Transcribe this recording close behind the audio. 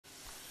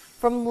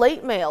From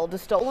late mail to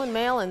stolen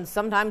mail and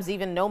sometimes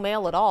even no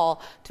mail at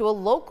all, to a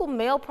local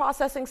mail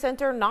processing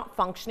center not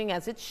functioning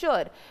as it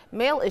should,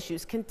 mail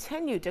issues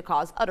continue to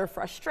cause utter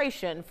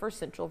frustration for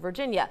Central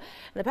Virginia.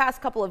 In the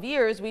past couple of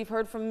years, we've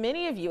heard from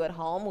many of you at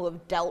home who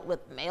have dealt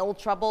with mail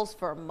troubles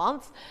for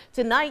months.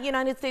 Tonight,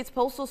 United States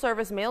Postal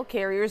Service mail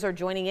carriers are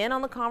joining in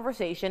on the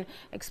conversation,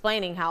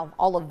 explaining how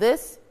all of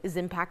this is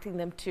impacting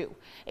them too.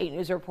 8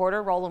 News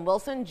reporter Roland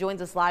Wilson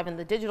joins us live in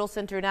the digital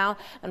center now.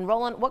 And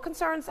Roland, what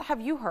concerns have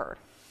you heard?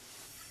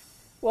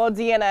 Well,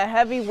 Deanna,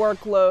 heavy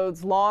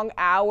workloads, long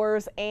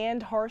hours,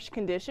 and harsh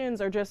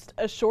conditions are just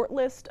a short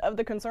list of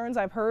the concerns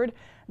I've heard.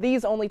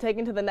 These only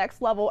taken to the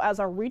next level as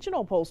our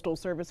regional postal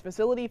service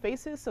facility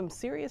faces some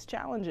serious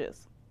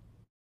challenges.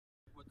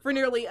 For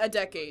nearly a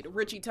decade,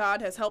 Ritchie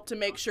Todd has helped to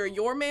make sure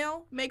your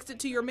mail makes it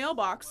to your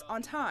mailbox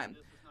on time.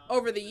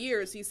 Over the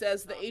years, he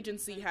says the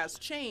agency has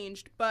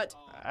changed, but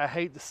I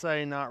hate to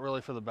say not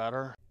really for the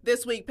better.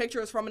 This week,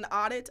 pictures from an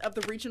audit of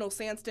the regional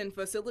Sandston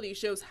facility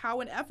shows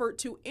how an effort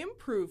to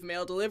improve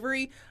mail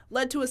delivery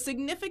led to a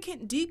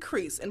significant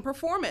decrease in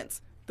performance,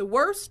 the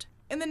worst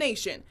in the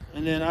nation.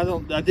 And then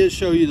I did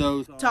show you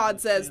those. Todd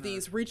says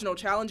these regional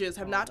challenges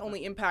have not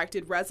only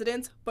impacted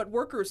residents, but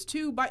workers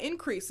too by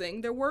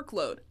increasing their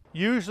workload.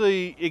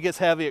 Usually it gets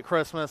heavy at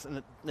Christmas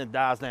and it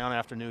dies down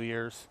after New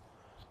Year's.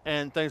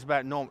 And things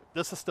back normal.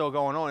 This is still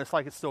going on. It's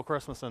like it's still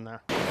Christmas in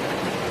there.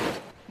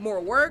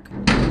 More work,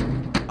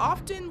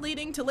 often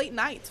leading to late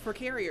nights for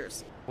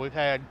carriers. We've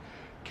had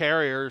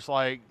carriers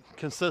like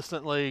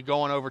consistently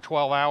going over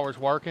 12 hours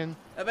working.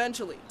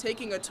 Eventually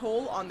taking a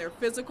toll on their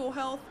physical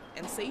health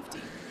and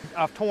safety.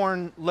 I've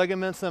torn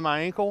ligaments in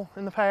my ankle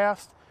in the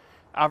past.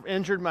 I've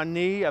injured my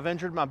knee, I've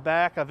injured my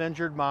back, I've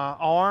injured my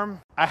arm.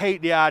 I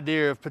hate the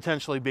idea of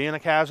potentially being a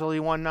casualty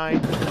one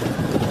night.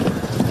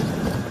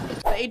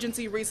 The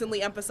agency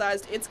recently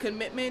emphasized its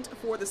commitment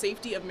for the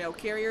safety of mail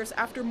carriers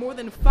after more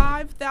than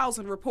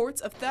 5,000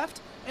 reports of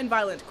theft and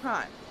violent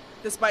crime.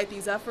 Despite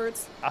these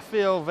efforts, I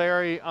feel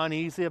very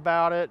uneasy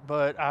about it,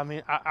 but I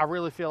mean, I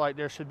really feel like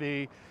there should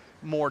be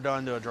more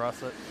done to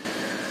address it.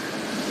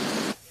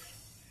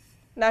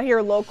 Now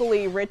here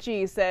locally,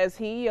 Ritchie says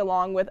he,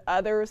 along with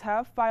others,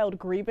 have filed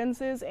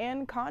grievances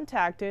and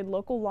contacted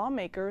local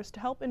lawmakers to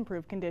help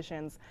improve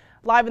conditions.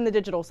 Live in the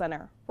digital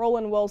center,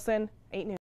 Roland Wilson, 8 News.